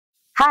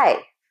Hi,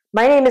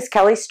 my name is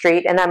Kelly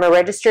Street and I'm a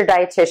registered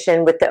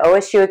dietitian with the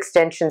OSU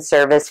Extension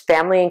Service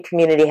Family and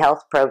Community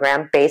Health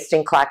Program based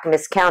in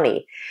Clackamas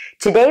County.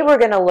 Today we're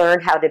going to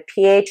learn how to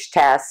pH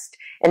test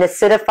an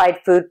acidified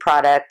food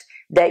product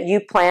that you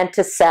plan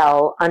to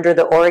sell under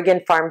the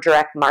Oregon Farm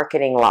Direct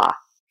Marketing Law.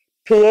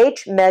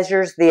 pH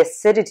measures the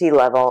acidity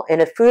level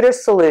in a food or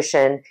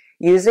solution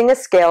using a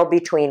scale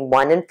between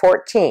 1 and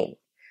 14.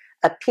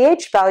 A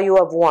pH value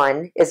of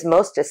 1 is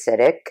most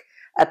acidic,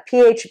 a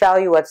pH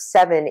value of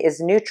 7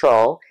 is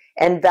neutral,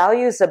 and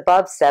values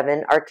above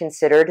 7 are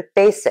considered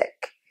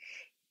basic.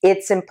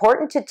 It's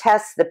important to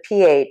test the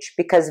pH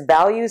because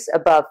values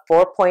above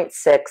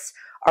 4.6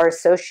 are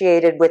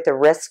associated with a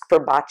risk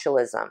for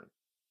botulism.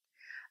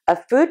 A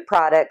food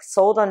product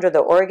sold under the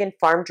Oregon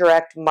Farm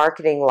Direct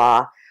Marketing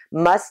Law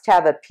must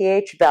have a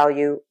pH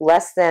value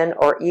less than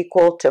or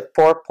equal to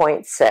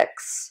 4.6.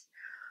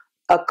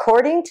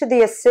 According to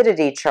the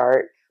acidity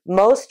chart,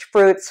 most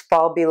fruits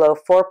fall below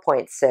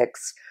 4.6,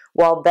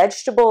 while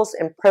vegetables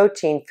and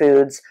protein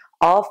foods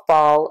all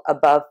fall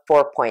above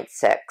 4.6.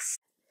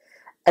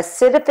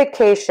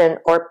 Acidification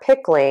or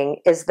pickling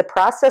is the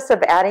process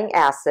of adding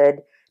acid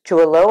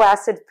to a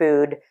low-acid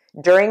food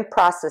during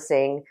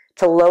processing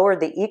to lower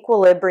the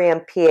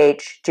equilibrium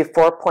pH to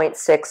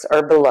 4.6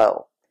 or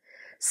below.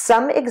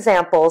 Some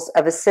examples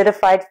of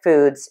acidified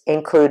foods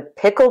include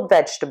pickled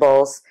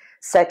vegetables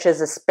such as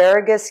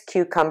asparagus,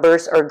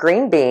 cucumbers, or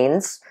green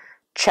beans,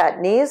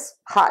 chutneys,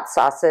 hot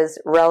sauces,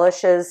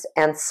 relishes,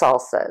 and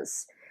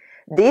salsas.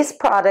 These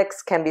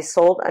products can be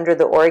sold under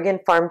the Oregon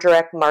Farm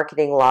Direct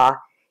Marketing Law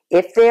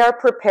if they are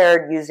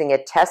prepared using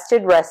a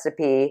tested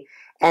recipe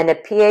and a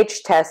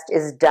pH test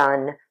is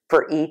done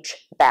for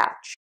each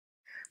batch.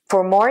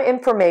 For more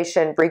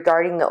information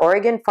regarding the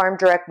Oregon Farm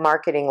Direct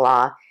Marketing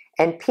Law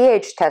and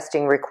pH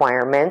testing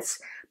requirements,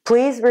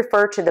 please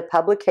refer to the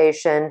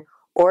publication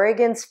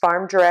Oregon's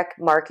Farm Direct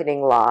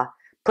Marketing Law,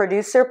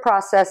 Producer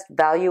Processed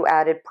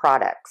Value-Added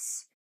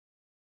Products.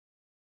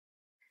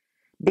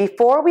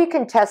 Before we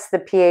can test the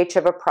pH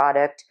of a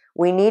product,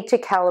 we need to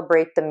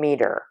calibrate the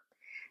meter.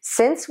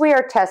 Since we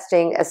are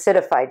testing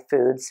acidified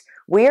foods,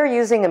 we are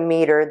using a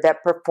meter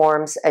that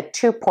performs a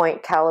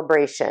 2-point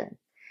calibration.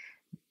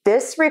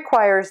 This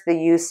requires the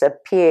use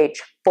of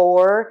pH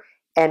 4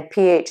 and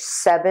pH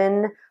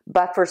 7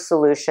 buffer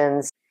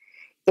solutions.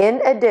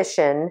 In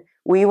addition,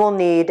 we will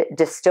need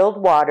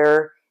distilled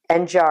water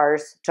and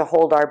jars to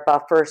hold our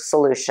buffer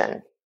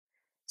solution.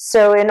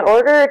 So in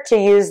order to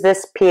use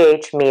this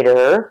pH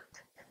meter,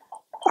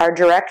 our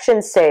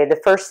directions say the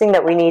first thing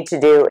that we need to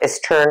do is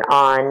turn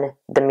on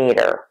the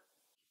meter.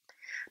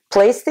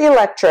 Place the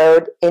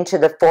electrode into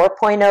the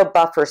 4.0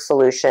 buffer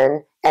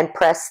solution and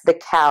press the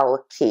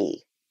Cal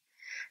key.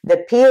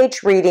 The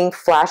pH reading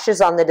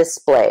flashes on the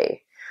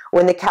display.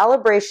 When the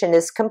calibration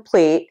is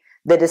complete,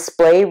 the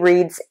display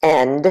reads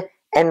End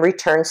and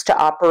returns to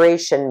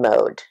operation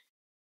mode.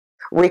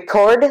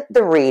 Record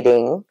the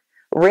reading,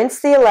 rinse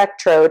the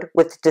electrode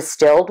with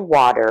distilled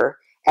water,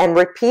 and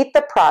repeat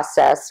the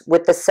process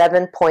with the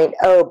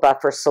 7.0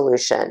 buffer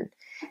solution.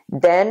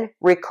 Then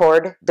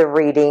record the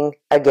reading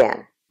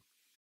again.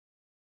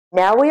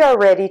 Now we are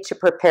ready to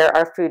prepare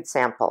our food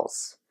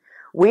samples.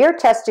 We are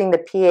testing the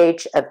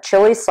pH of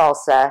chili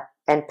salsa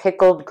and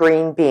pickled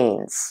green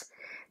beans.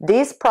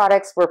 These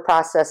products were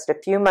processed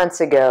a few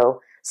months ago,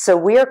 so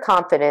we are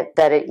confident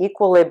that an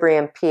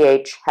equilibrium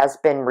pH has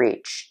been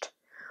reached.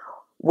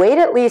 Wait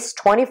at least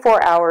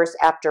 24 hours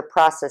after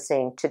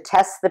processing to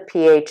test the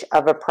pH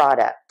of a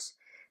product.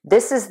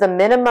 This is the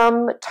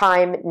minimum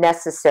time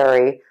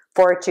necessary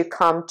for it to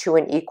come to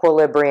an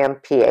equilibrium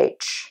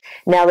pH.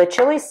 Now the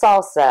chili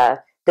salsa,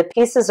 the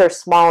pieces are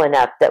small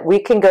enough that we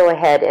can go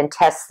ahead and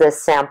test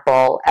this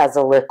sample as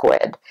a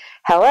liquid.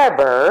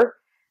 However,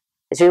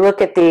 as you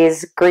look at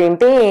these green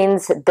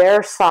beans,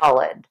 they're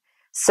solid.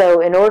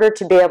 So in order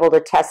to be able to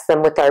test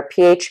them with our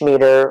pH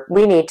meter,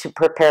 we need to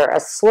prepare a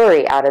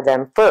slurry out of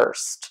them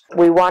first.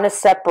 We want to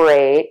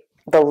separate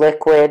the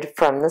liquid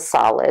from the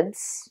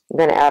solids. I'm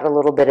going to add a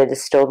little bit of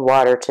distilled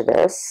water to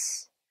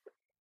this.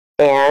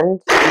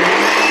 And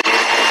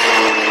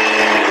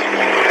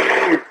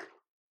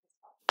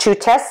to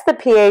test the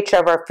pH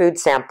of our food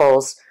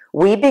samples,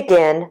 we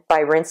begin by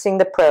rinsing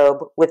the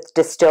probe with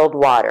distilled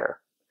water.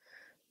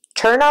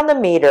 Turn on the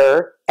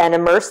meter and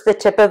immerse the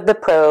tip of the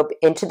probe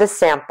into the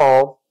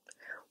sample.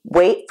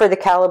 Wait for the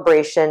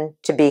calibration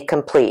to be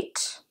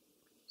complete.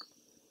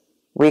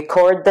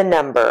 Record the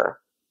number.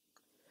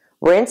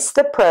 Rinse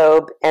the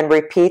probe and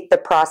repeat the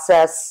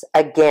process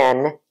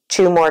again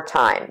 2 more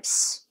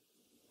times.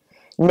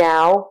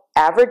 Now,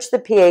 average the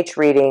pH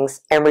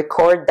readings and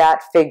record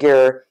that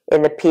figure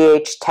in the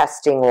pH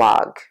testing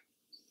log.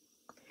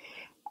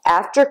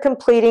 After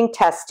completing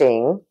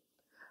testing,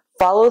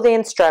 follow the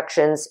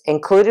instructions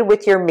included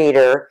with your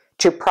meter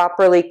to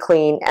properly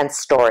clean and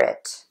store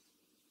it.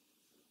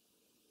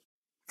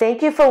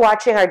 Thank you for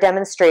watching our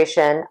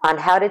demonstration on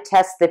how to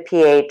test the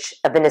pH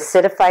of an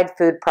acidified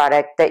food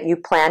product that you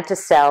plan to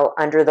sell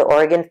under the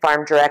Oregon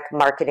Farm Direct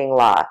Marketing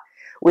Law.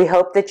 We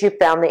hope that you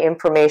found the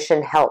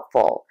information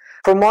helpful.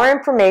 For more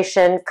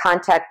information,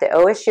 contact the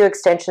OSU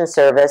Extension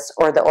Service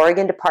or the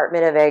Oregon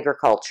Department of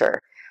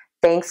Agriculture.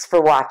 Thanks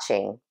for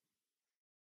watching.